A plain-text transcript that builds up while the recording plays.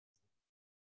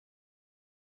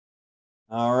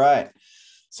All right.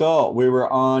 So we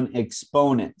were on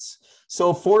exponents.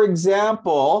 So for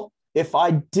example, if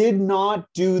I did not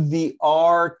do the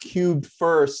r cubed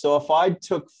first, so if I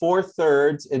took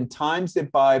 4/3 and times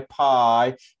it by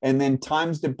pi, and then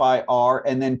times it by r,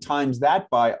 and then times that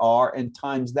by r, and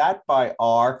times that by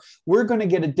r, we're going to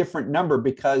get a different number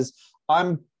because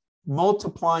I'm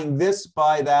multiplying this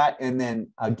by that, and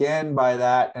then again by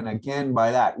that, and again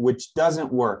by that, which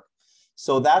doesn't work.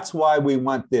 So that's why we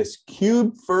want this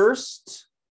cube first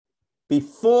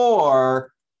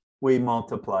before we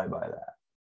multiply by that.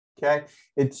 Okay,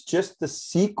 it's just the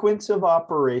sequence of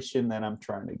operation that I'm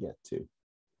trying to get to.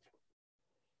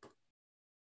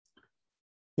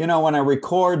 You know, when I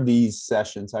record these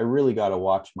sessions, I really got to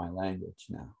watch my language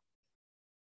now.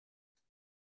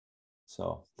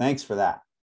 So thanks for that.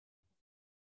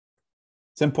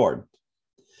 It's important.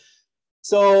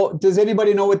 So does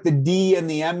anybody know what the D and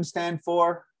the M stand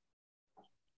for?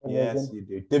 Yes, you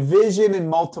do. Division and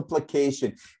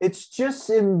multiplication. It's just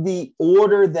in the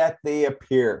order that they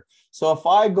appear. So if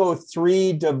I go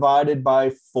 3 divided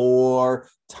by 4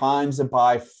 times it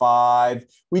by 5,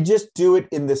 we just do it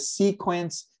in the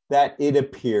sequence that it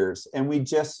appears. And we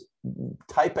just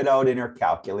type it out in our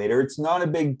calculator. It's not a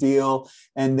big deal.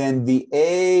 And then the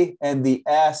A and the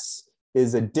S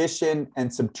is addition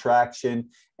and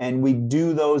subtraction. And we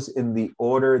do those in the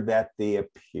order that they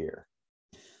appear.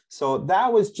 So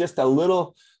that was just a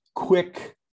little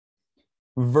quick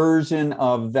version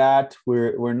of that.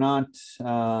 We're not,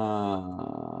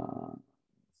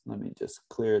 let me just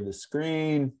clear the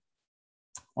screen.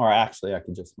 Or actually, I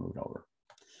could just move it over.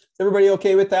 Is everybody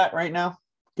okay with that right now?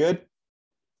 Good?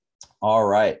 All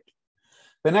right.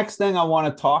 The next thing I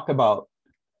want to talk about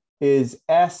is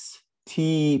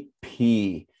STP.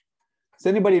 Does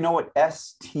anybody know what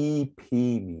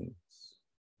STP means?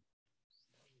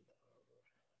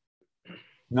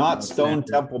 Not Stone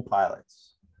Temple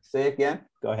Pilots. Say it again.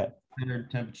 Go ahead. Standard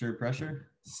temperature,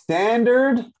 pressure.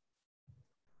 Standard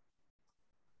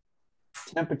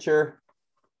temperature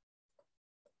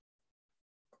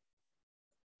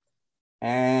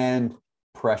and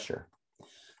pressure.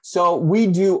 So we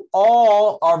do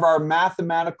all of our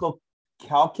mathematical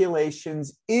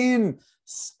calculations in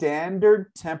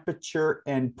standard temperature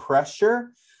and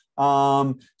pressure.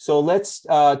 So let's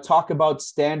talk about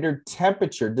standard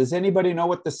temperature. Does anybody know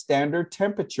what the standard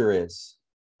temperature is?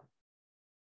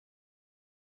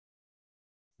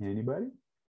 Anybody?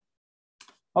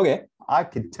 Okay, I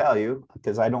could tell you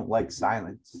because I don't like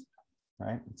silence,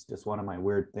 right? It's just one of my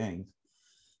weird things.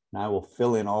 And I will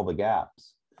fill in all the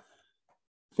gaps.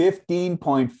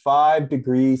 15.5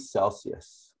 degrees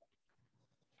Celsius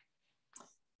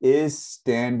is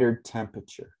standard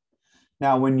temperature.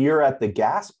 Now, when you're at the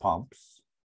gas pumps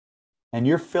and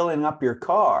you're filling up your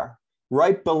car,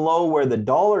 right below where the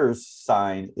dollar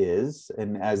sign is,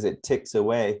 and as it ticks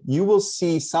away, you will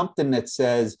see something that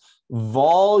says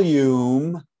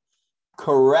volume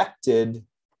corrected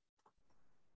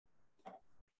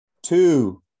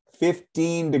to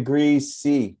 15 degrees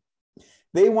C.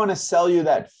 They want to sell you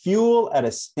that fuel at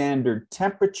a standard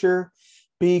temperature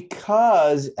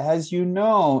because, as you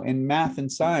know, in math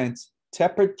and science,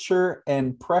 temperature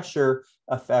and pressure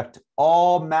affect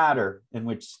all matter in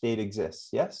which state exists.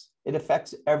 Yes, it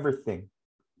affects everything.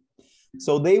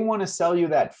 So they want to sell you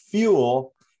that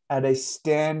fuel at a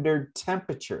standard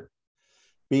temperature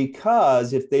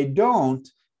because if they don't,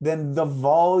 then the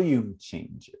volume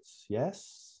changes.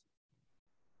 Yes,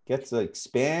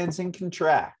 expands and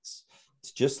contracts.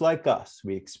 It's just like us.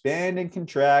 We expand and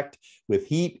contract with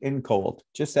heat and cold.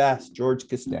 Just ask George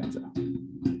Costanza.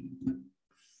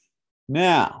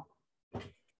 Now,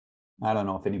 I don't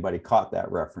know if anybody caught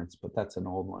that reference, but that's an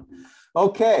old one.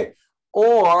 Okay,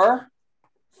 or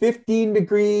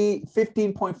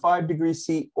 15.5 degrees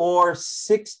C or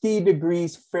 60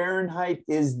 degrees Fahrenheit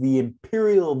is the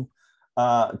imperial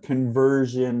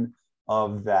conversion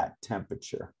of that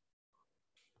temperature.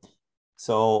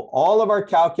 So all of our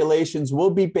calculations will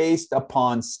be based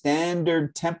upon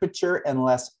standard temperature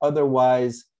unless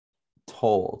otherwise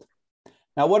told.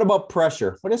 Now, what about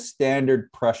pressure? What is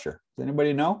standard pressure? Does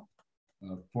anybody know?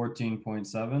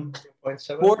 14.7.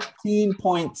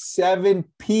 14.7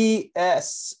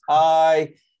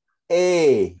 PSI.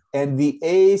 And the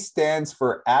A stands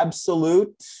for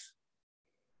absolute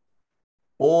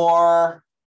or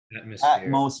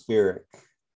atmospheric.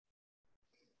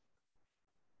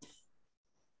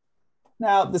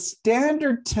 Now, the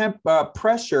standard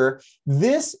pressure,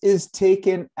 this is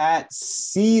taken at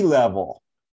sea level.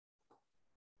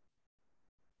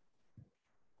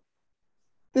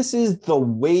 This is the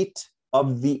weight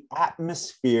of the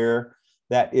atmosphere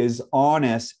that is on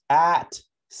us at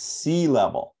sea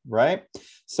level, right?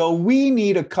 So we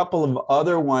need a couple of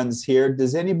other ones here.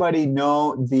 Does anybody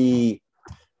know the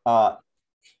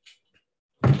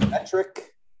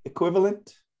metric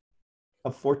equivalent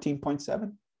of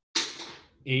 14.7?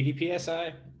 80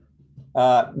 psi.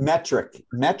 Metric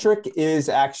is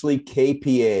actually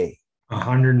kPa.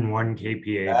 101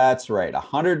 kPa. That's right.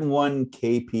 101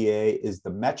 kPa is the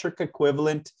metric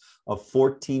equivalent of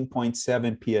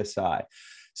 14.7 psi.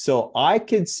 So I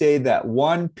could say that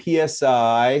 1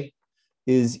 psi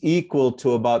is equal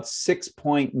to about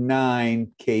 6.9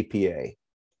 kPa.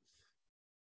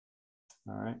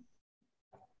 All right.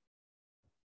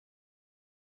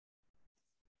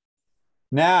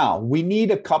 Now, we need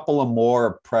a couple of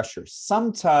more pressures.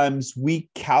 Sometimes we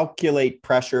calculate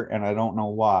pressure, and I don't know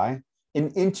why,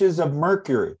 in inches of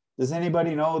mercury. Does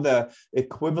anybody know the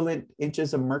equivalent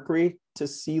inches of mercury to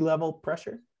sea level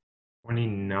pressure?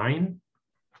 29?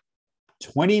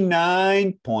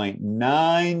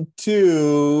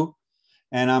 29.92.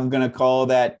 And I'm going to call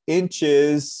that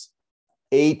inches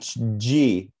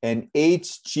Hg. And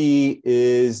Hg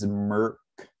is mercury.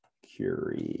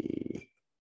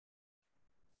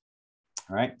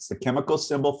 All right, it's the chemical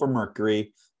symbol for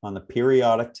mercury on the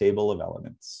periodic table of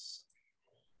elements.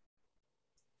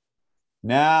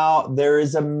 Now, there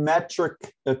is a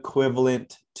metric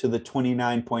equivalent to the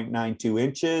 29.92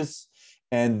 inches,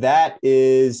 and that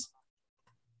is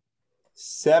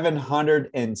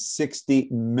 760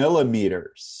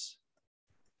 millimeters.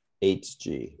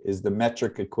 Hg is the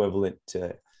metric equivalent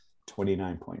to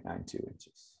 29.92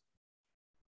 inches.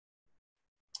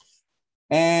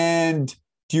 And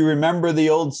do you remember the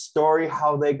old story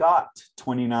how they got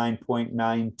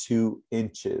 29.92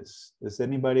 inches? Does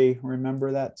anybody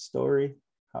remember that story,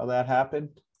 how that happened?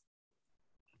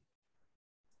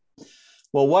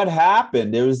 Well, what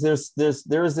happened? There was this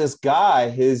guy,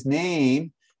 his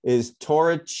name is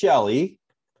Torricelli.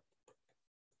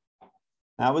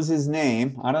 That was his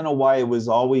name. I don't know why it was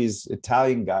always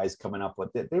Italian guys coming up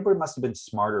with it. They must have been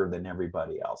smarter than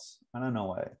everybody else. I don't know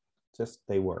why, just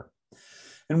they were.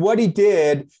 And what he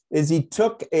did is he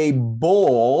took a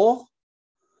bowl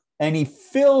and he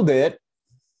filled it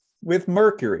with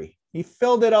mercury. He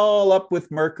filled it all up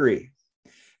with mercury.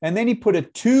 And then he put a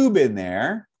tube in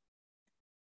there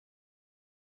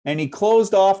and he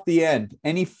closed off the end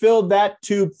and he filled that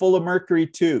tube full of mercury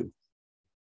too.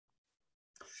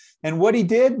 And what he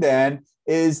did then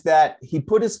is that he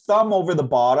put his thumb over the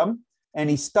bottom and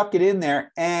he stuck it in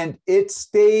there and it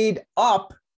stayed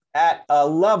up at a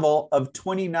level of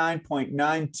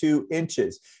 29.92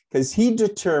 inches because he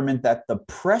determined that the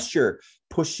pressure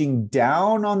pushing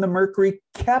down on the mercury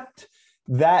kept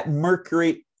that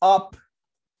mercury up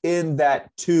in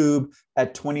that tube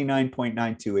at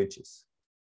 29.92 inches.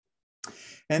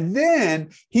 And then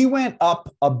he went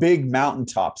up a big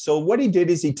mountaintop. So what he did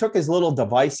is he took his little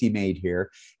device he made here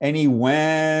and he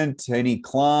went and he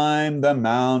climbed the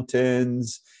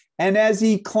mountains. And as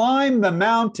he climbed the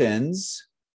mountains,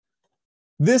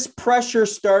 this pressure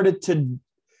started to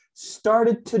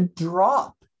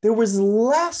drop. There was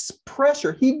less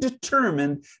pressure. He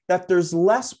determined that there's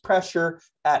less pressure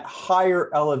at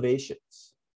higher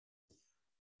elevations.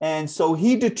 And so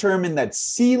he determined that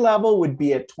sea level would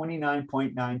be at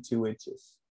 29.92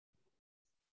 inches.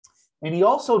 And he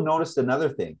also noticed another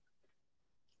thing,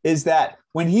 is that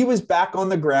when he was back on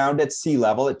the ground at sea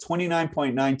level at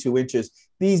 29.92 inches,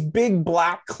 these big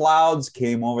black clouds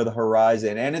came over the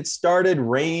horizon and it started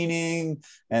raining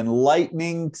and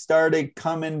lightning started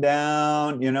coming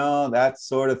down, you know, that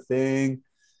sort of thing.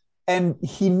 And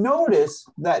he noticed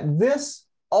that this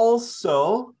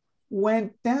also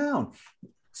went down.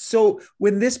 So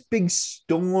when this big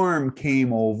storm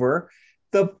came over,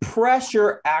 the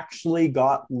pressure actually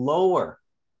got lower.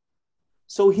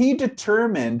 So he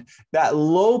determined that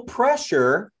low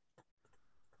pressure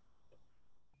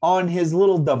on his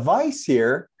little device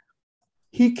here,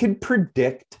 he could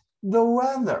predict the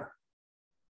weather.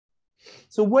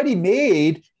 So what he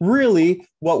made, really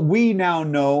what we now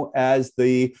know as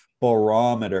the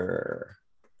barometer.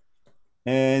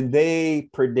 And they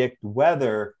predict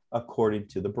weather according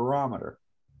to the barometer,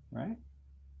 right?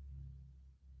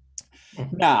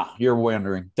 Now, you're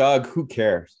wondering, Doug, who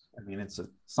cares? I mean, it's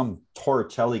some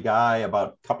Torricelli guy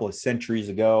about a couple of centuries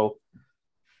ago.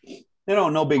 You know,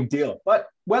 no big deal. But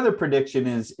weather prediction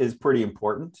is pretty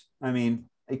important. I mean,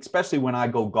 especially when I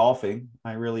go golfing,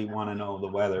 I really want to know the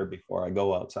weather before I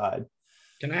go outside.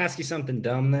 Can I ask you something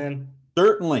dumb then?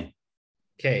 Certainly.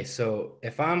 Okay, so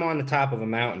if I'm on the top of a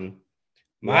mountain,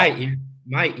 my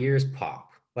ears pop.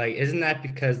 Like, isn't that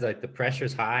because like the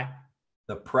pressure's high?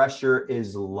 The pressure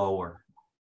is lower.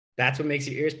 That's what makes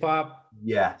your ears pop?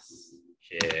 Yes.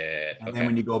 Shit. And then Okay.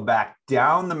 when you go back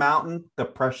down the mountain, the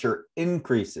pressure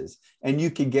increases and you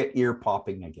can get ear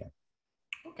popping again.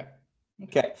 Okay.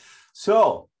 Okay.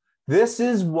 So this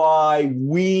is why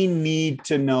we need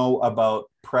to know about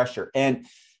pressure. And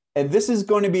this is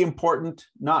going to be important,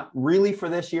 not really for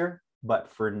this year, but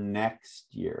for next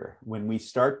year when we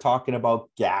start talking about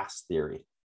gas theory.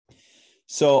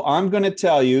 So I'm going to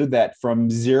tell you that from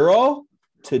 0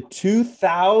 to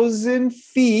 2,000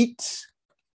 feet,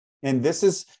 and this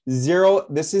is 0,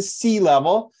 this is sea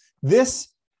level. This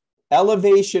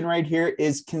elevation right here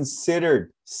is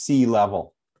considered sea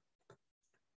level.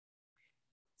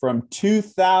 From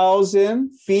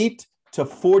 2,000 feet to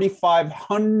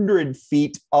 4,500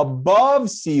 feet above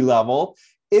sea level,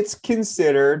 it's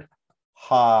considered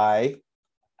high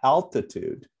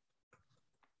altitude.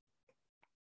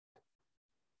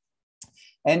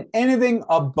 And anything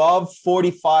above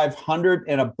 4,500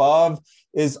 and above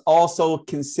is also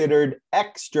considered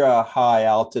extra high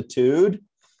altitude,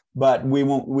 but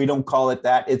we don't call it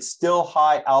that. It's still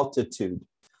high altitude.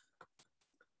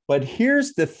 But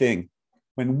here's the thing.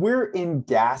 When we're in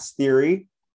gas theory,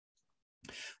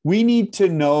 we need to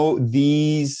know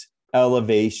these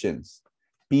elevations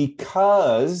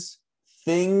because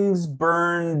things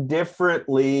burn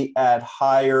differently at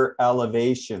higher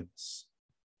elevations.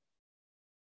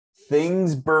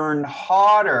 Things burn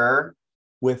hotter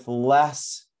with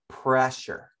less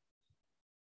pressure.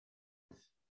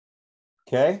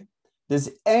 Okay? Does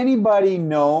anybody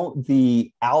know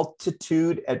the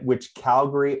altitude at which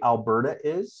Calgary, Alberta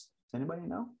is? Does anybody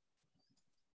know?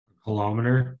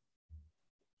 Kilometer.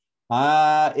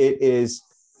 It is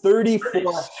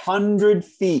 3,400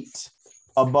 feet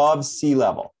above sea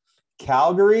level.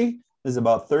 Calgary is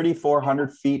about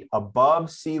 3,400 feet above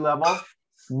sea level.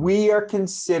 We are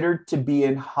considered to be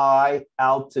in high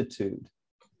altitude.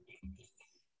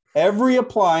 Every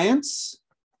appliance,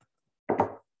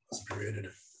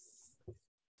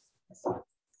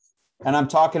 and I'm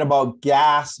talking about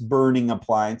gas burning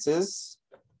appliances,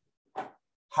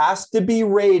 has to be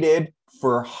rated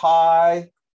for high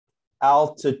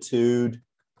altitude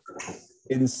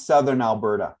in southern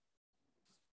Alberta.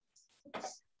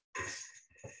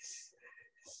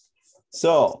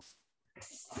 So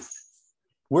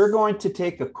we're going to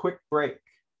take a quick break.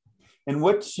 And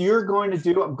what you're going to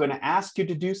do, I'm going to ask you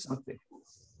to do something.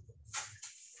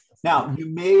 Now, you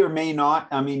may or may not,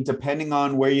 I mean, depending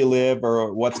on where you live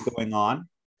or what's going on,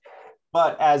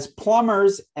 but as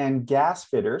plumbers and gas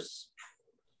fitters,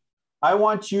 I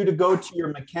want you to go to your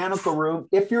mechanical room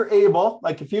if you're able.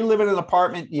 Like if you live in an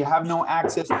apartment, you have no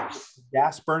access to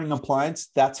gas burning appliance,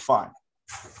 that's fine.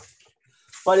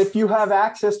 But if you have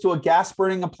access to a gas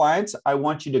burning appliance, I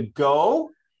want you to go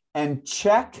and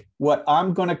check what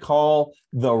I'm going to call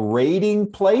the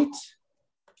rating plate.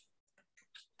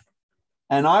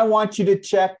 And I want you to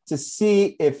check to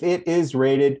see if it is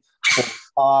rated for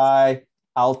high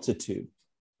altitude.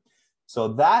 So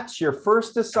that's your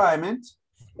first assignment,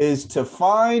 is to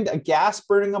find a gas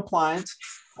burning appliance,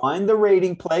 find the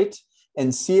rating plate,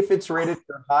 and see if it's rated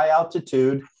for high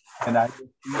altitude. And I will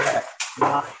see you at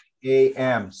 9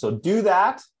 a.m. So do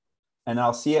that, and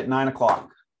I'll see you at 9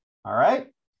 o'clock. All right?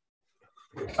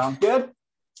 Sound good?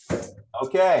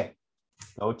 Okay.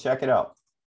 Go check it out.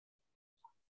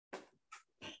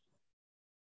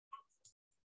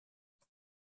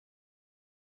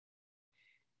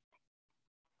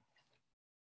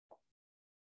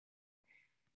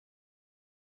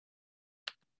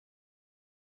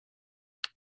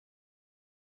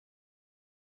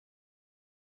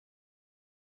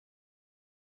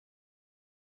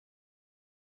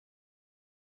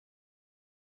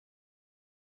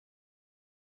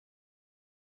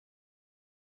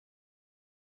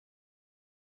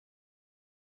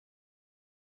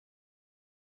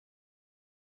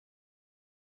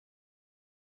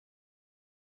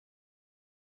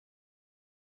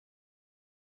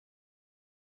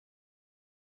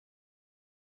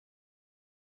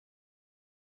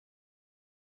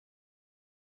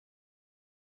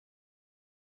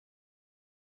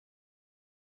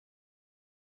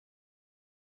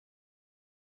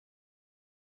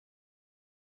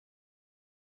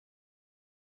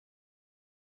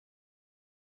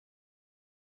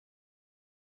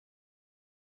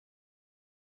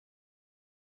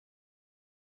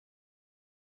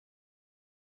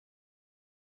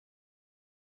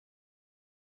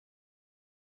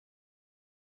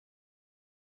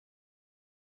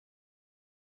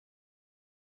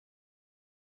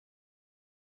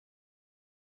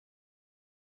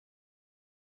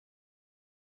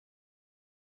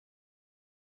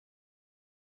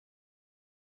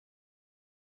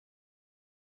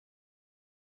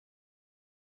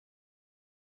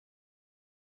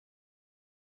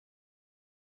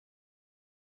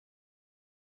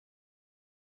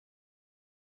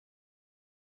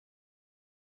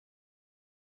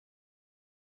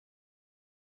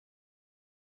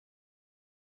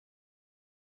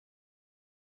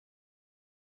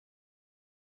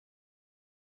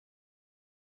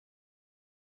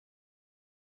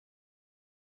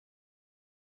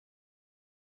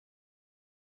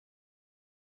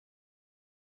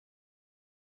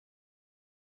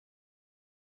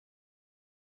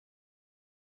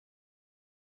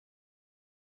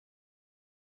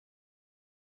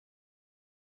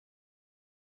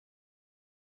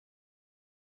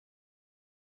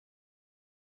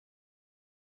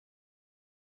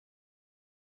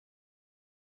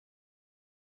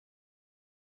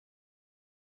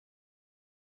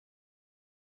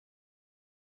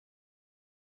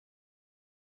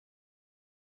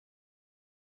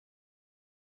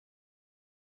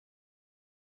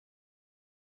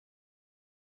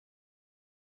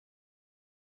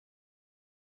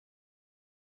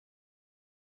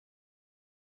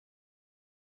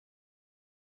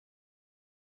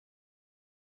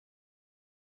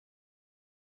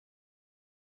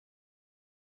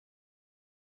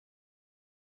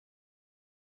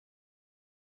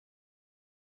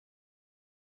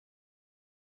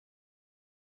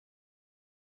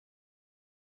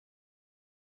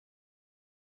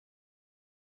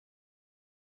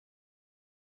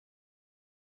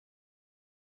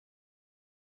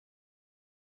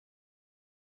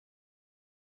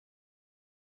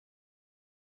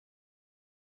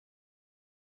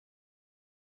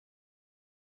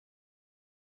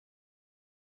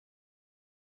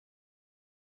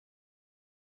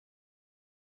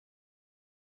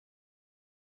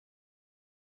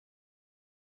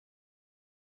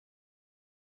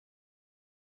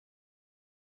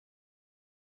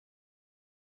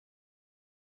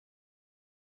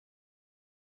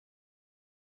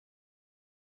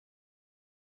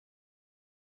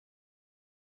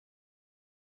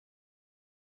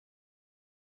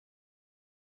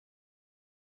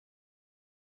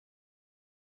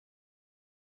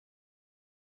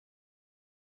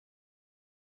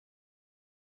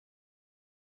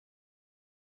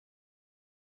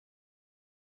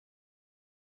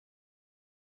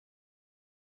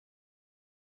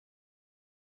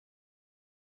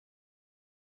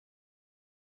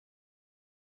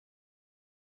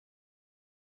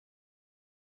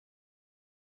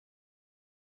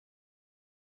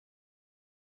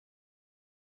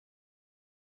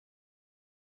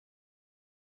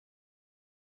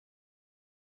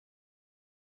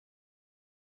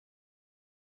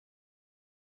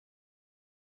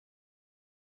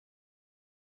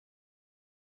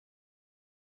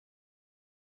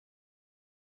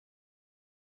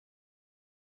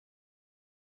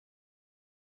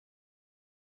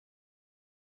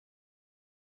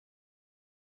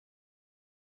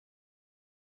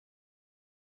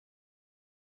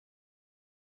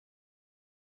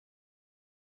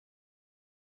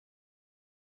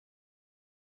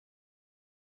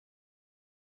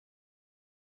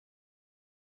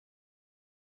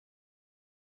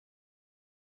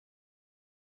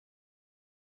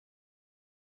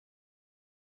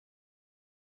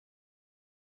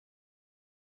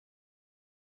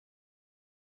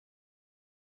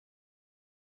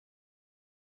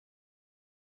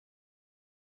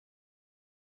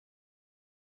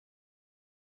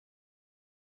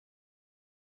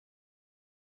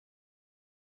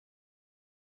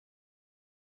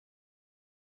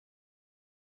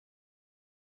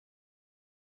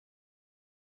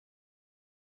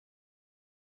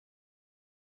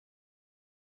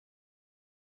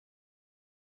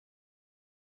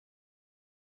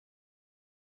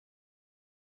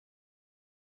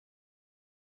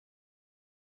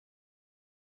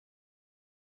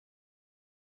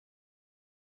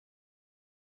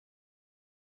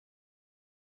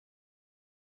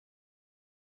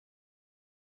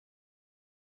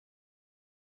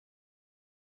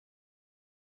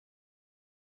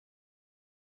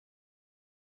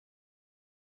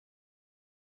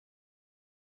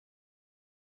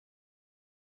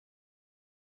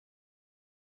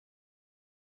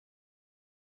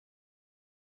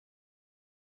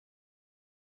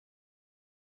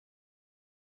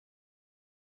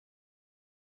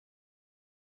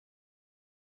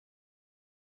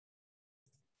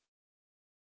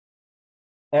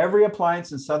 every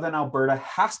appliance in Southern Alberta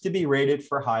has to be rated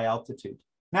for high altitude.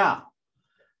 Now,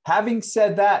 having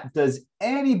said that, does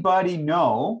anybody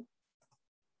know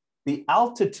the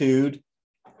altitude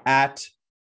at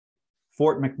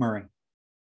Fort McMurray?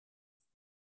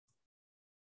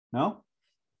 No?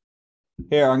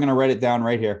 Here, I'm going to write it down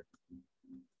right here.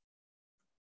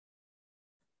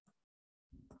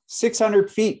 600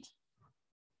 feet.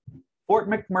 Fort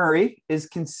McMurray is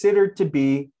considered to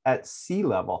be at sea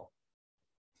level.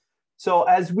 So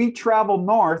as we travel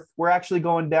north, we're actually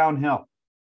going downhill.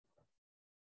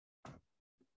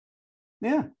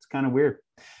 Yeah, it's kind of weird.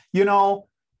 You know,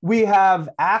 we have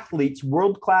athletes,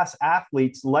 world-class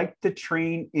athletes, like to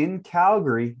train in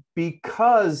Calgary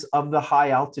because of the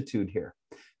high altitude here,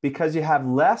 because you have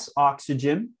less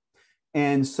oxygen.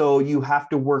 And so you have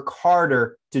to work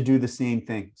harder to do the same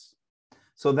things.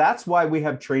 So that's why we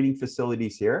have training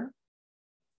facilities here.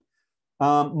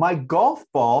 My golf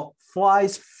ball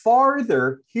flies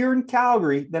farther here in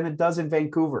Calgary than it does in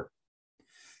Vancouver.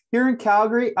 Here in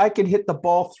Calgary, I can hit the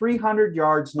ball 300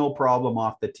 yards, no problem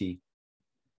off the tee.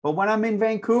 But when I'm in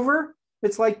Vancouver,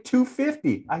 it's like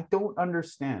 250. I don't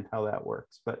understand how that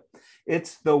works, but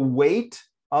it's the weight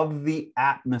of the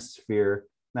atmosphere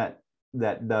that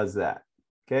does that.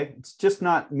 Okay. It's just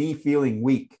not me feeling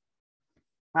weak.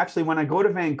 Actually, when I go to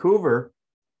Vancouver,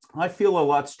 I feel a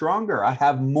lot stronger. I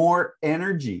have more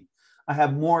energy. I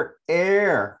have more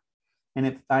air.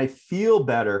 And I feel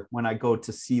better when I go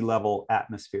to sea level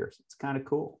atmospheres. It's kind of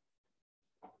cool.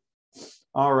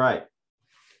 All right.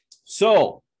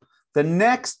 So the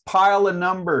next pile of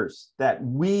numbers that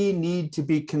we need to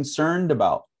be concerned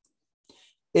about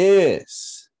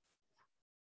is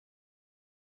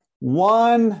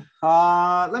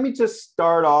let me just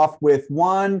start off with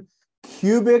 1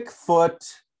 cubic foot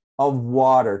of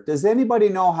water. Does anybody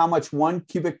know how much 1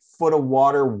 cubic foot of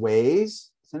water weighs?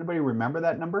 Does anybody remember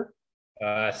that number?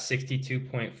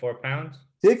 62.4 pounds.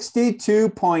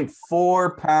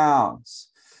 62.4 pounds.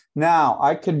 Now,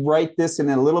 I could write this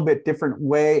in a little bit different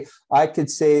way. I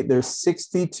could say there's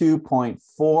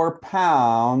 62.4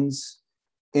 pounds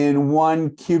in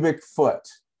 1 cubic foot,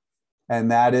 and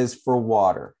that is for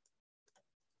water.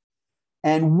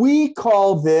 And we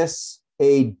call this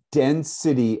a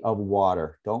density of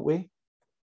water, don't we?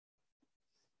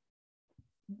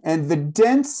 And the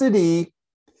density,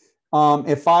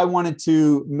 if I wanted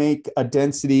to make a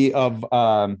density of,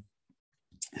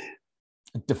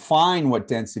 define what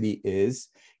density is,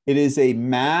 it is a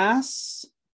mass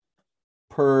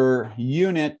per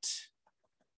unit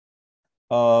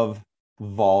of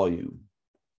volume.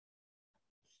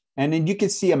 And then you can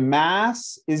see a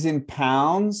mass is in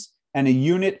pounds and a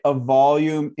unit of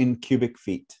volume in cubic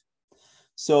feet.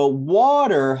 So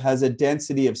water has a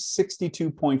density of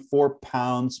 62.4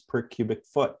 pounds per cubic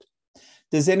foot.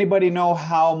 Does anybody know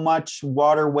how much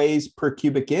water weighs per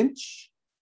cubic inch?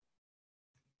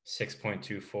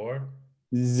 6.24.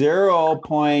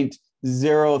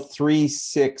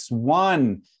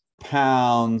 0.0361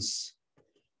 pounds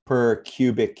per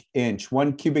cubic inch.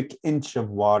 1 cubic inch of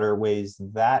water weighs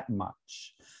that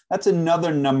much. That's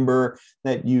another number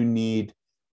that you need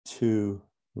to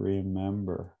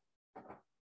remember.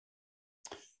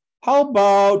 How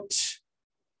about,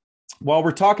 while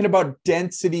we're talking about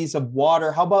densities of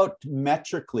water, how about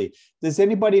metrically? Does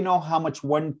anybody know how much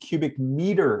 1 cubic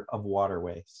meter of water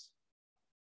weighs?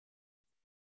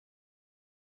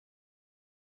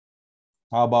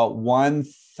 How about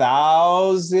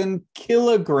 1,000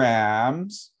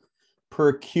 kilograms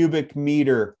per cubic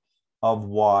meter of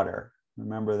water?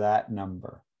 Remember that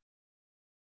number.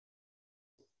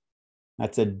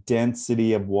 That's a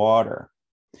density of water.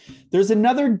 There's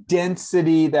another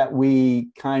density that we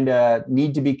kind of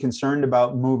need to be concerned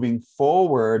about moving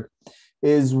forward,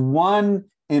 is 1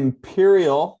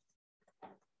 imperial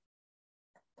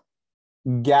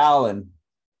gallon.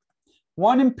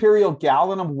 1 imperial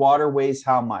gallon of water weighs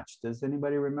how much? Does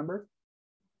anybody remember?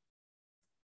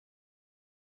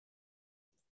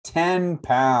 10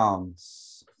 pounds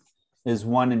is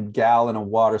 1 gallon of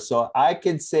water. So I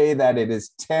could say that it is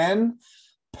 10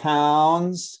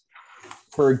 pounds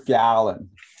per gallon.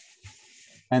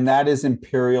 And that is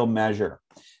imperial measure.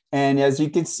 And as you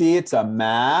can see, it's a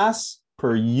mass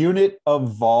per unit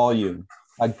of volume.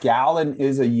 A gallon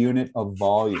is a unit of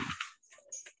volume.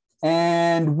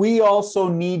 And we also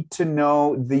need to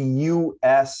know the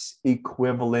US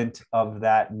equivalent of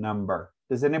that number.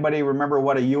 Does anybody remember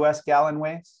what a US gallon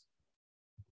weighs?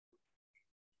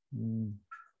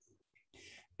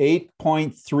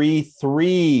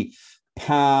 8.33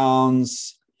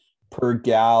 pounds per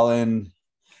gallon.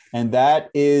 And that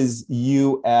is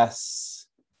US.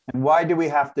 And why do we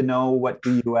have to know what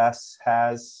the US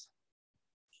has?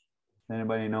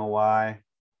 Anybody know why?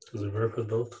 Because America's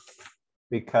built.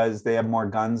 Because they have more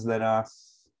guns than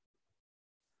us?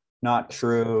 Not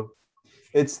true.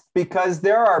 It's because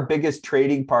they're our biggest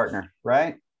trading partner,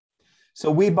 right? So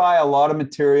we buy a lot of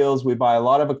materials, we buy a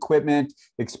lot of equipment,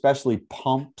 especially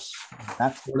pumps,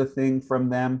 that sort of thing from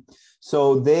them.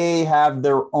 So they have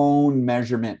their own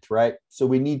measurement, right? So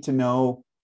we need to know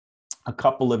a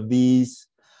couple of these.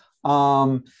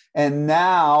 And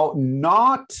now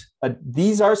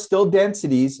these are still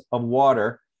densities of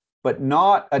water, but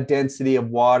not a density of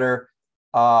water,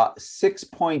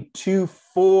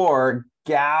 6.24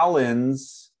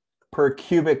 gallons per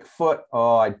cubic foot.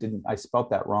 Oh, I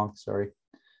spelled that wrong. Sorry.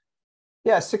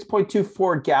 Yeah,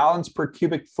 6.24 gallons per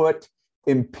cubic foot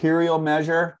imperial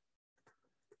measure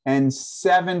and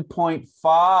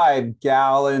 7.5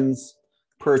 gallons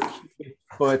per cubic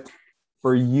foot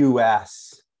for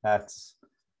US. That's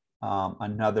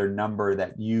another number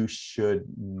that you should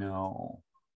know.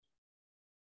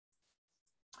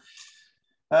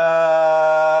 You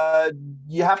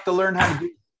have to learn how to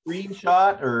do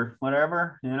screenshot or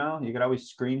whatever, you know, you could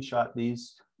always screenshot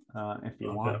these if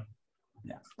you want.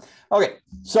 Yeah. Okay,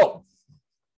 so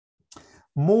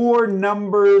more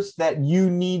numbers that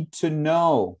you need to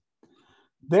know.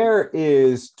 There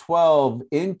is 12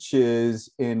 inches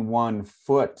in 1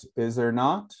 foot, is there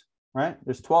not? Right?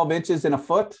 There's 12 inches in a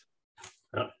foot.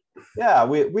 Yeah, yeah,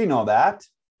 we know that.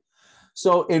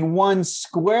 So in 1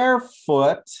 square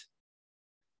foot,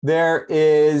 there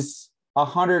is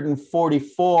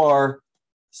 144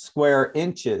 square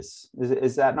inches.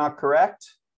 Is that not correct?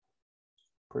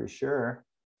 Pretty sure.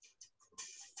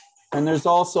 And there's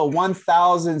also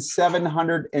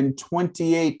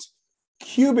 1,728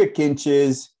 cubic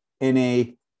inches in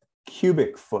a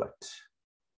cubic foot.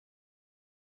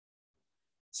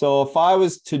 So if I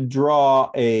was to draw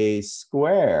a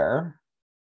square,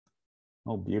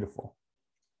 oh, beautiful.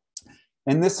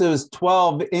 And this is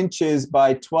 12 inches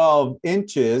by 12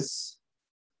 inches.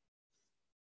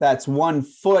 That's 1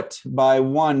 foot by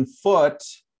 1 foot.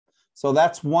 So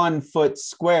that's 1 foot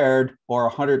squared, or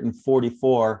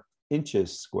 144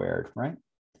 inches squared, right?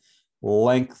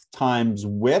 Length times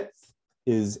width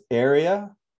is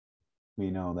area. We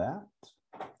know that.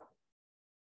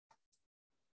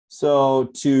 So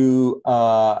to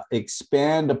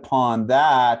expand upon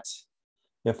that,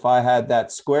 if I had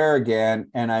that square again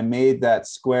and I made that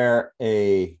square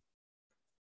a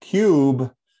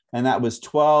cube, and that was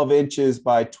 12 inches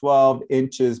by 12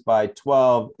 inches by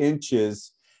 12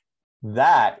 inches,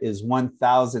 that is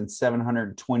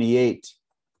 1,728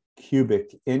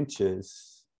 cubic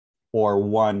inches, or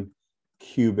 1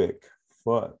 cubic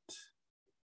foot.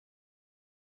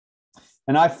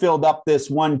 And I filled up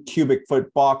this 1 cubic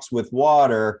foot box with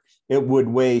water. It would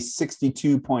weigh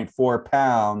 62.4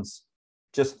 pounds,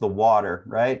 just the water,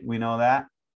 right? We know that?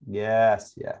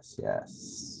 Yes, yes,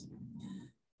 yes.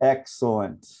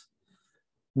 Excellent.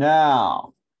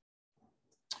 Now,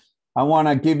 I want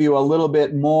to give you a little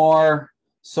bit more.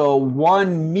 So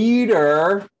 1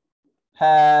 meter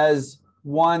has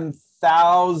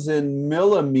 1,000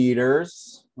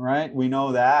 millimeters, right? We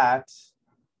know that.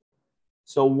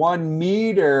 So 1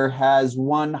 meter has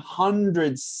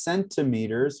 100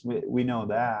 centimeters. We know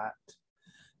that.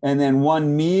 And then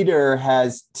 1 meter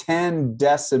has 10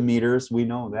 decimeters. We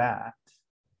know that,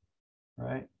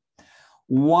 right?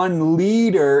 1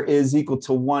 liter is equal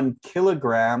to 1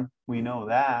 kilogram. We know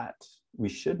that. We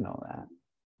should know that.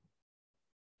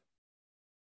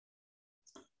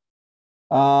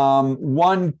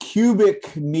 1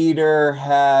 cubic meter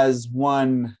has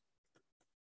 1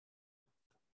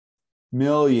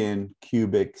 million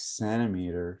cubic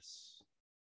centimeters,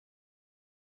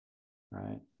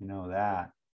 right? You know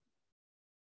that.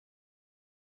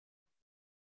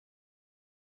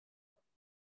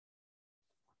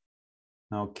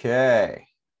 Okay.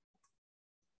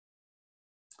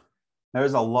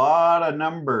 There's a lot of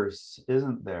numbers,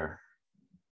 isn't there?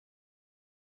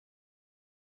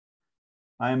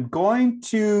 I'm going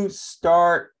to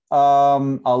start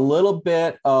a little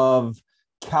bit of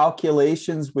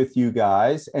calculations with you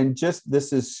guys, and just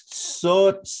this is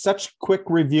such quick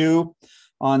review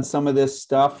on some of this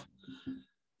stuff.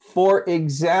 For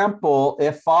example,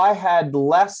 if I had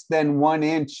less than 1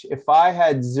 inch, if I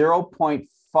had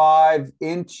 0.5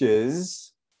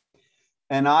 inches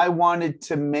and I wanted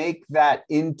to make that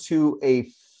into a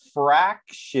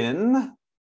fraction,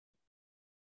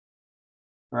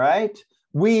 right?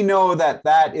 We know that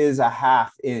that is a 1/2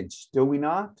 inch, do we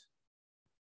not?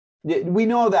 We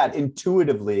know that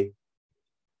intuitively,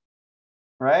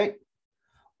 right?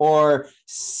 Or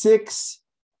 6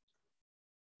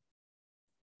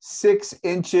 6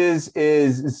 inches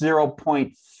is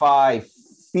 0.5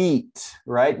 feet,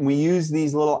 right? And we use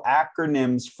these little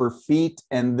acronyms for feet,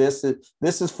 and this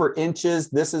is for inches,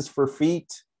 this is for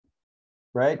feet,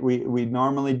 right? We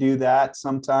normally do that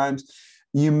sometimes.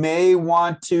 You may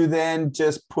want to then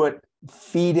just put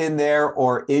feet in there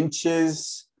or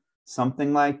inches,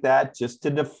 something like that, just to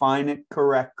define it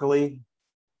correctly.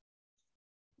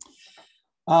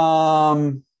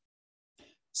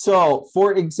 So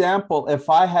for example, if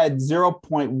I had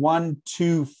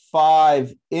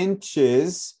 0.125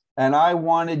 inches and I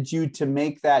wanted you to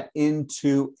make that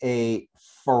into a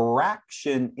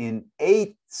fraction in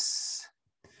eighths,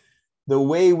 the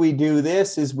way we do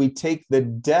this is we take the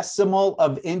decimal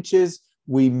of inches,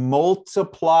 we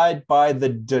multiply it by the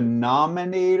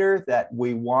denominator that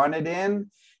we want it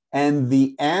in, and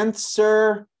the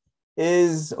answer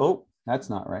is, oh, that's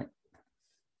not right.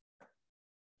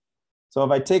 So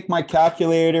if I take my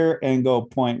calculator and go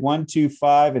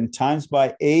 0.125 and times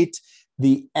by 8,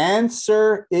 the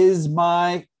answer is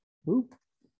my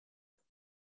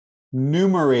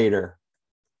numerator,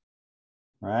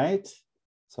 right?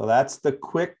 So that's the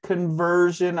quick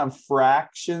conversion of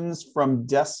fractions from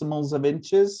decimals of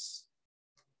inches.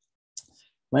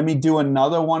 Let me do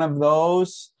another one of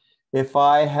those. If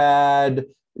I had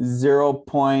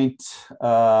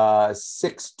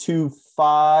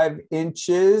 0.625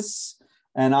 inches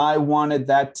and I wanted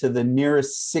that to the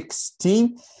nearest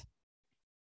 16th,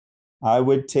 I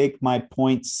would take my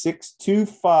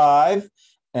 0.625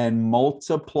 and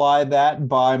multiply that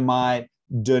by my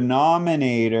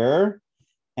denominator,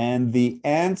 and the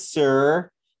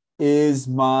answer is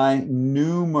my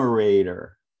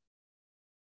numerator.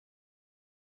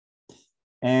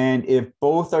 And if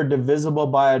both are divisible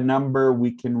by a number,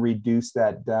 we can reduce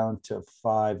that down to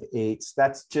 5/8.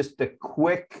 That's just a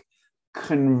quick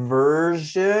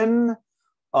conversion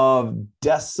of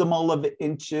decimal of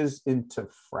inches into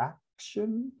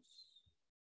fractions.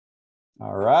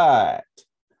 All right.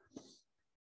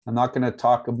 I'm not going to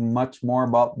talk much more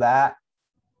about that.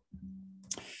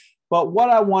 But what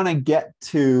I want to get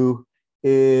to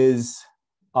is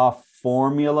a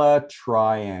formula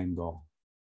triangle.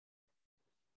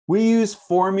 We use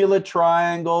formula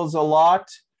triangles a lot.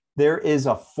 There is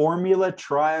a formula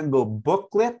triangle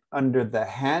booklet under the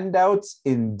handouts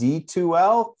in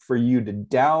D2L for you to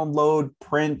download,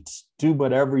 print, do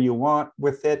whatever you want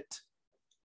with it.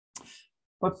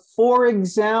 But for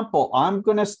example, I'm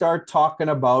going to start talking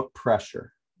about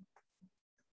pressure.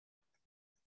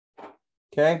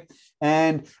 Okay,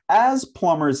 and as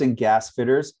plumbers and gas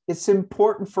fitters, it's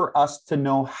important for us to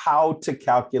know how to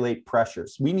calculate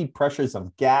pressures. We need pressures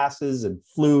of gases and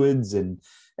fluids and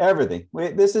everything.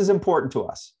 This is important to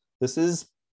us. This is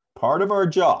part of our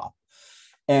job.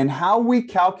 And how we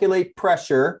calculate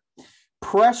pressure,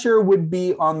 pressure would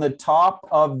be on the top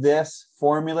of this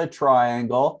formula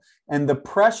triangle, and the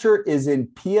pressure is in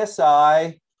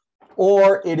PSI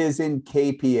or it is in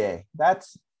KPA.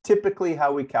 That's typically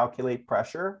how we calculate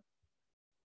pressure.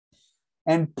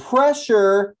 And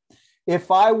pressure, if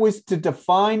I was to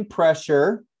define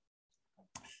pressure,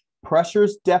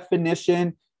 pressure's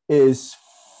definition is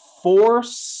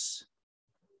force.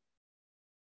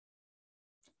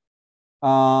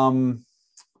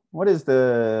 What is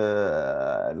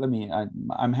the,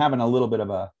 I'm having a little bit of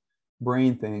a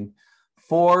brain thing.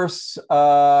 Force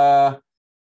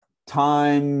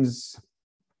times,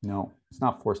 no, it's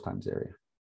not force times area.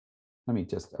 Let me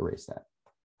just erase that.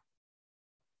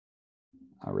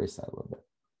 I'll erase that a little bit.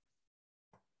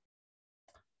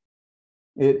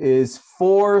 It is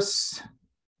force.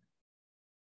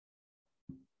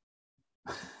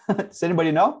 Does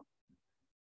anybody know?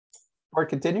 Or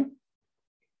continue?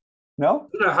 No?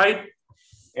 The height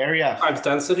Area. times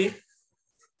density.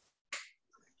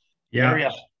 Yeah.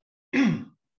 Area.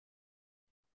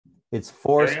 It's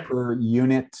force Area? per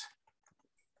unit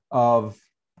of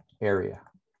area.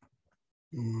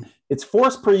 It's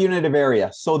force per unit of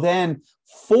area. So then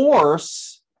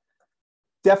force,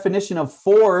 definition of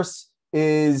force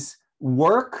is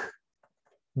work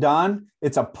done.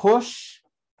 It's a push.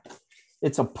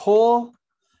 It's a pull.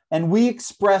 And we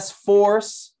express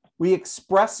force. We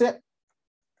express it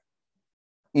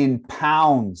in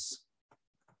pounds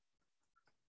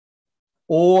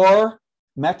or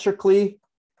metrically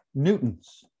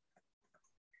newtons.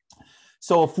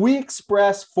 So if we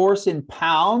express force in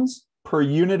pounds per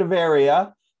unit of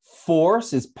area,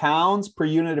 force is pounds per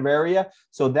unit of area.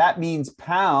 So that means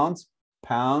pounds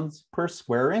per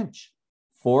square inch.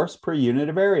 Force per unit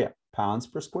of area, pounds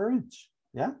per square inch.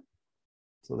 Yeah.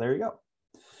 So there you go.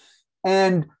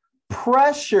 And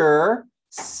pressure,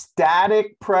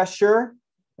 static pressure,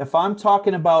 If I'm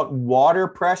talking about water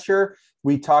pressure,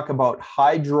 we talk about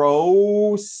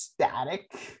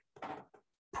hydrostatic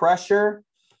pressure.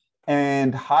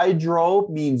 And hydro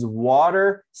means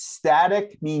water.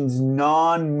 Static means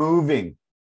non-moving.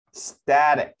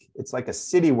 Static. It's like a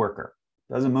city worker.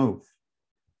 Doesn't move.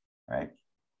 Right?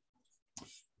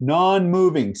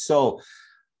 Non-moving. So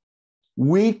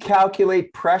we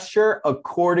calculate pressure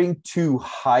according to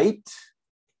height.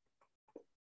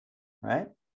 Right?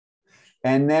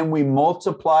 And then we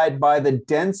multiply it by the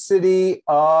density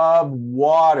of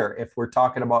water if we're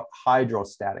talking about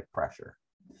hydrostatic pressure.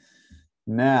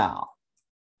 Now,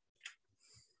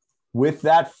 with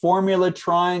that formula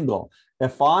triangle,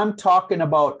 if I'm talking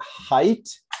about height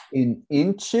in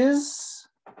inches,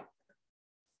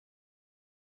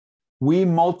 we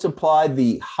multiply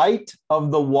the height of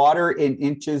the water in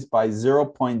inches by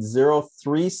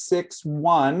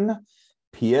 0.0361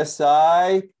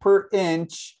 psi per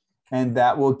inch, and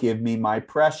that will give me my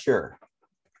pressure.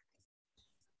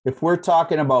 If we're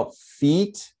talking about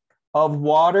feet of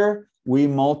water, we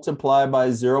multiply by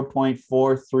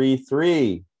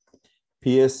 0.433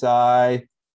 psi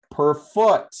per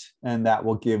foot, and that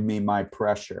will give me my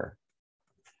pressure.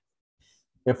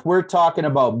 If we're talking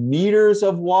about meters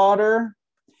of water,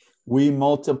 we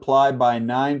multiply by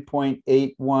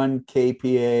 9.81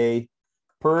 kPa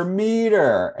per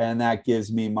meter, and that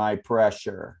gives me my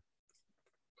pressure.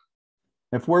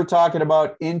 If we're talking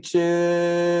about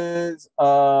inches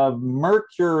of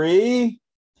mercury,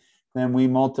 then we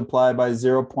multiply by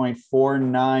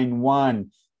 0.491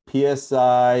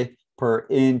 psi per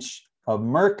inch of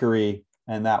mercury,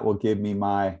 and that will give me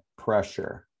my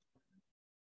pressure.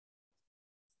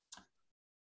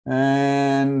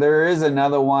 And there is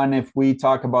another one. If we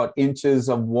talk about inches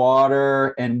of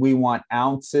water and we want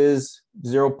ounces,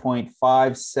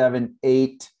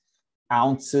 0.578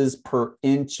 ounces per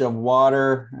inch of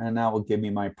water, and that will give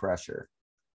me my pressure.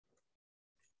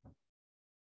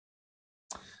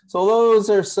 So those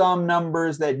are some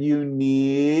numbers that you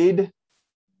need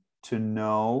to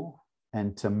know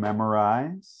and to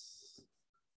memorize.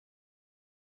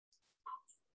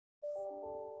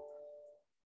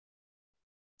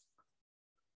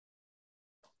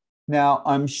 Now,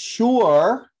 I'm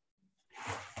sure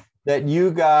that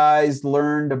you guys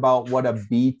learned about what a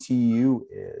BTU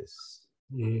is.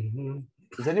 Mm-hmm.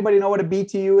 Does anybody know what a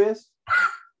BTU is?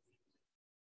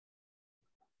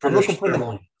 I'm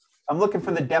looking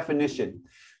for the definition.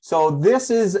 So this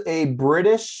is a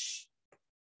British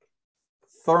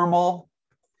thermal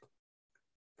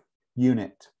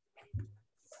unit.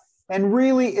 And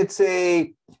really, it's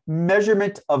a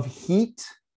measurement of heat.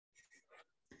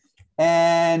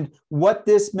 And what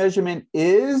this measurement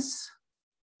is,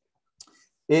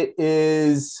 it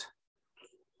is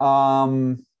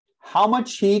how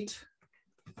much heat.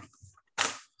 Do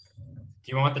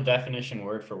you want the definition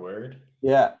word for word?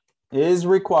 Yeah, is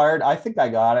required. I think I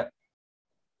got it.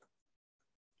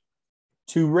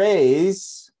 To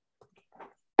raise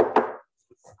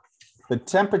the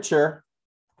temperature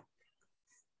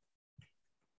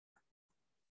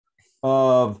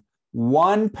of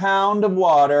 1 pound of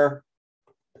water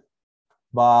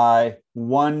by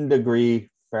 1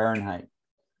 degree Fahrenheit.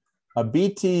 A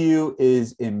BTU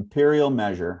is imperial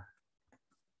measure.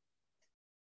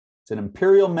 It's an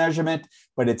imperial measurement,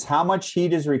 but it's how much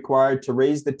heat is required to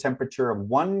raise the temperature of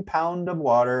 1 pound of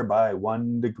water by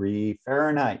 1 degree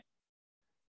Fahrenheit.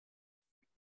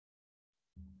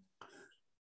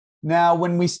 Now,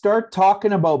 when we start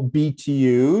talking about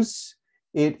BTUs,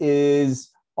 it is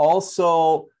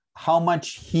also how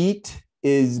much heat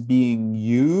is being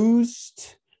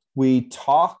used. We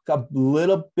talk a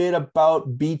little bit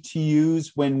about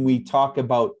BTUs when we talk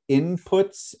about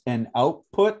inputs and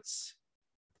outputs.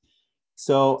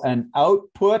 So an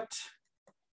output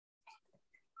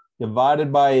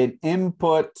divided by an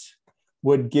input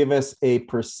would give us a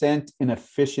percent in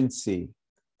efficiency.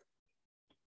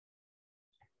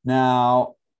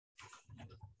 Now,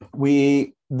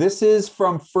 this is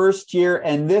from first year,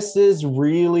 and this is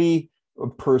really a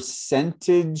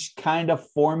percentage kind of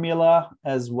formula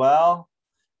as well.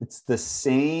 It's the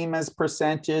same as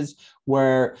percentage,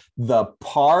 where the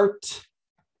part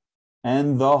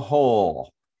and the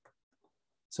whole.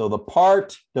 So the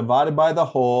part divided by the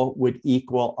whole would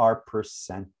equal our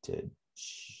percentage.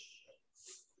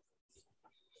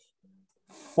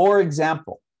 For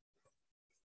example,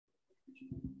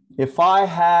 if I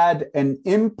had an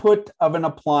input of an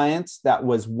appliance that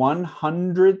was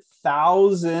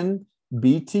 100,000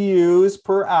 BTUs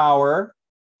per hour,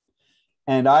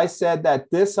 and I said that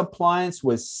this appliance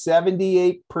was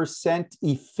 78%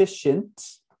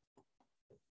 efficient,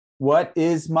 what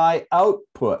is my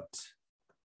output?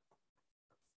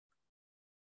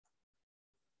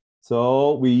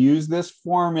 So we use this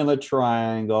formula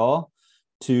triangle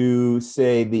to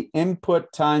say the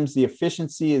input times the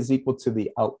efficiency is equal to the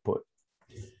output.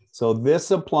 So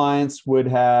this appliance would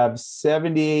have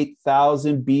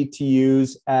 78,000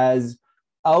 BTUs as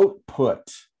output,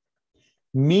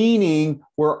 meaning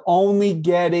we're only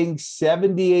getting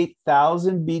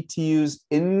 78,000 BTUs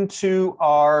into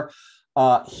our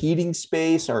heating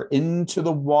space or into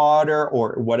the water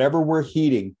or whatever we're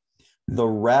heating. The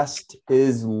rest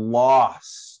is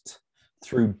lost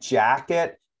through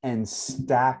jacket and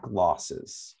stack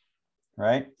losses,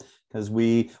 right? Because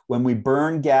when we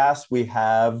burn gas, we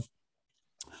have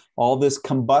all this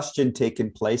combustion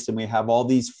taking place and we have all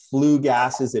these flue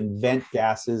gases and vent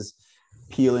gases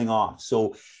peeling off.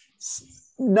 So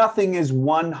nothing is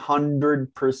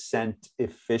 100%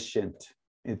 efficient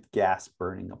with gas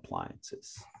burning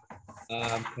appliances.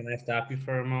 Can I stop you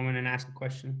for a moment and ask a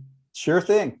question? Sure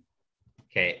thing.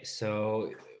 Okay, so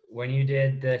when you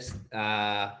did this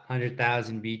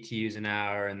 100,000 BTUs an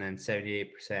hour and then 78%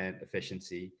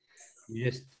 efficiency,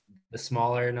 the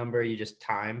smaller number, you just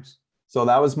times? So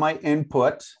that was my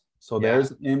input. So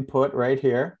there's input right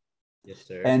here. Yes,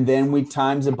 sir. And then we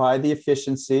times it by the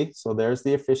efficiency. So there's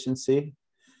the efficiency.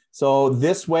 So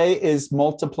this way is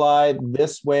multiplied.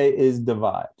 This way is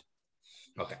divide.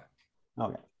 Okay.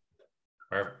 Okay.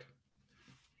 Perfect.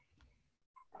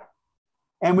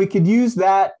 And we could use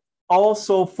that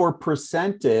also for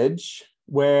percentage,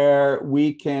 where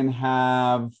we can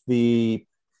have the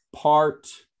part,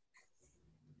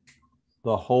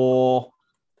 the whole,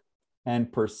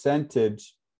 and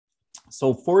percentage.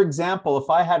 So for example, if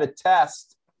I had a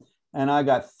test and I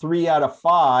got 3 out of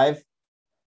 5,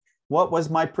 what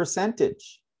was my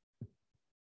percentage?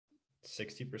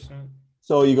 60%.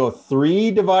 So you go 3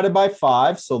 divided by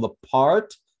 5. So the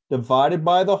part divided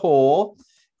by the whole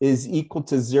is equal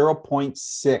to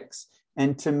 0.6.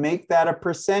 And to make that a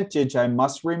percentage, I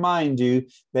must remind you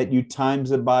that you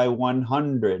times it by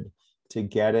 100 to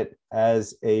get it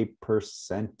as a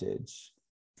percentage.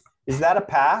 Is that a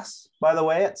pass, by the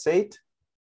way, at SATE?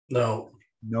 No.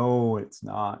 No, it's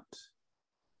not.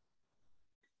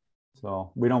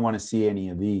 So we don't want to see any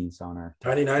of these on our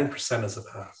 99% is a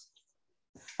pass.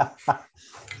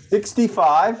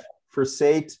 65 for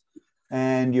SATE,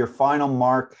 and your final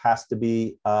mark has to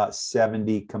be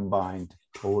 70 combined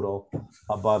total,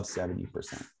 above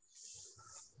 70%.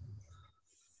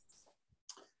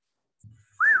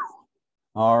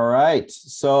 All right,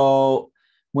 so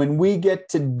when we get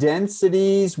to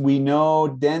densities, we know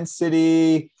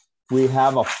density, we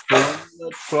have a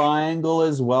formula triangle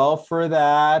as well for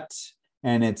that,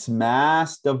 and it's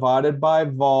mass divided by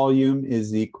volume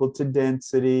is equal to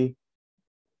density.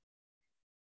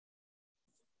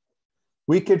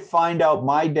 We could find out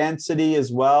my density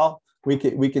as well. We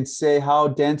could say how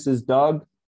dense is Doug.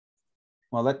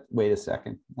 Well, wait a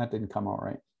second, that didn't come out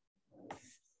right.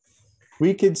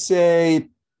 We could say,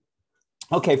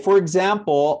 okay, for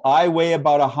example, I weigh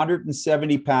about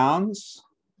 170 pounds.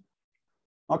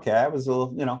 Okay, I was a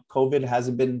little, COVID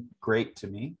hasn't been great to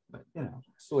me, but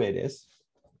it's the way it is.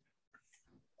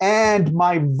 And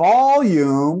my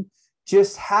volume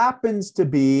just happens to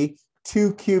be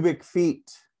 2 cubic feet.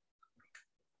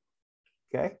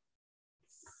 Okay.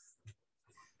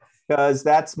 Because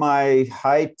that's my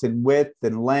height and width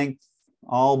and length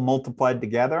all multiplied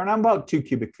together, and I'm about 2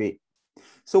 cubic feet.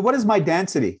 So what is my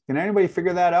density? Can anybody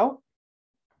figure that out?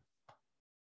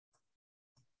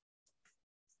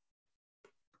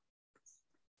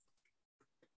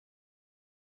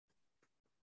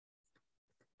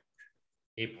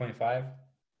 $8.5.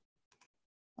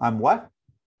 I'm what?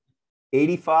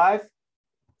 85?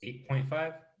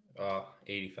 8.5?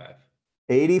 85.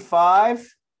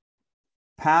 85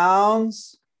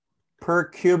 pounds per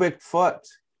cubic foot.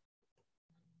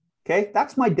 Okay,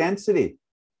 that's my density.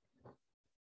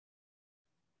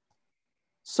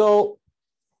 So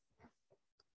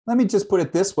let me just put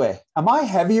it this way. Am I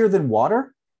heavier than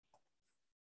water?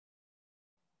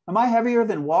 Am I heavier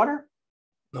than water?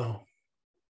 No.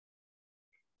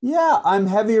 Yeah, I'm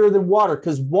heavier than water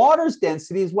because water's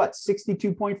density is what?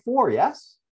 62.4,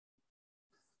 yes?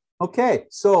 Okay,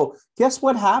 so guess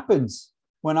what happens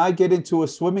when I get into a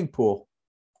swimming pool?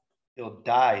 You'll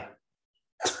die.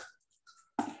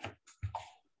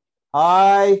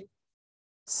 I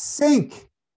sink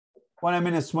when I'm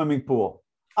in a swimming pool.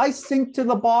 I sink to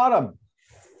the bottom.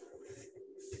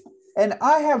 And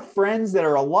I have friends that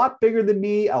are a lot bigger than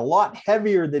me, a lot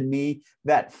heavier than me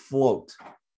that float.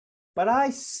 But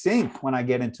I sink when I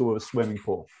get into a swimming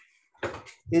pool.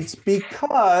 It's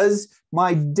because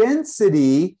my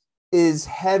density is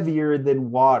heavier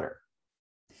than water.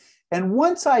 And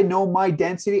once I know my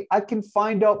density, I can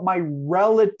find out my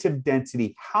relative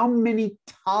density, how many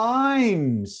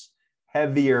times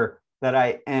heavier that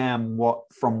I am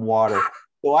from water.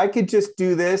 So I could just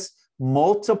do this,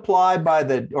 multiply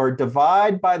by or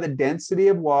divide by the density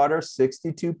of water,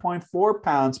 62.4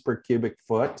 pounds per cubic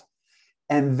foot.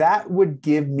 And that would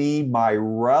give me my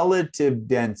relative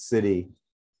density.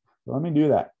 So let me do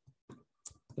that.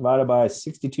 Divided by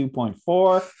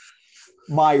 62.4.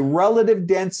 My relative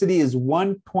density is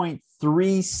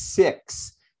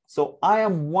 1.36. So I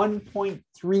am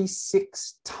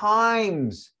 1.36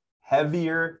 times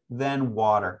heavier than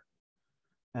water.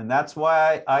 And that's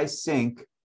why I sink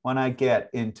when I get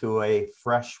into a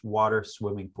freshwater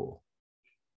swimming pool.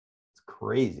 It's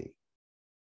crazy.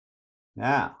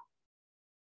 Now,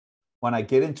 when I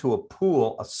get into a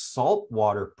pool, a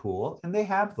saltwater pool, and they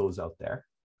have those out there,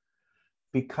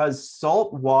 because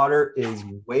salt water is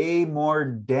way more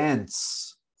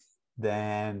dense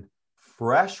than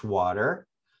fresh water,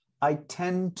 I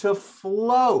tend to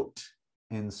float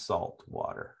in salt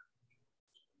water,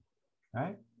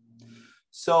 right?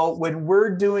 So when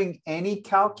we're doing any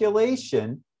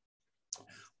calculation,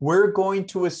 we're going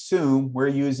to assume we're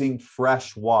using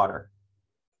fresh water,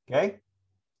 okay?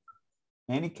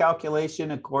 Any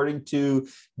calculation according to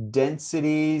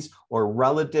densities or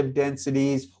relative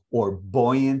densities or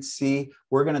buoyancy,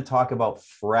 we're going to talk about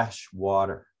fresh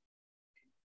water,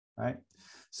 right?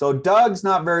 So Doug's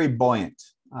not very buoyant.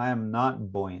 I am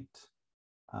not buoyant.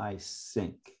 I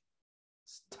sink.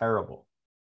 It's terrible.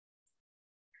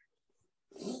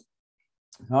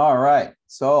 All right,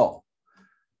 so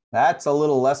that's a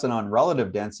little lesson on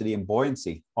relative density and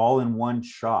buoyancy, all in one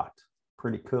shot.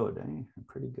 Pretty good, eh?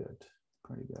 Pretty good.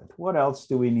 Pretty good. What else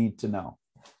do we need to know?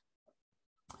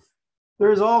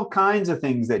 There's all kinds of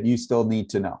things that you still need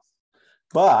to know,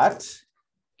 but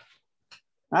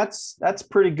that's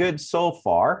pretty good so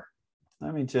far.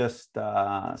 Let me just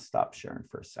stop sharing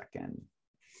for a second.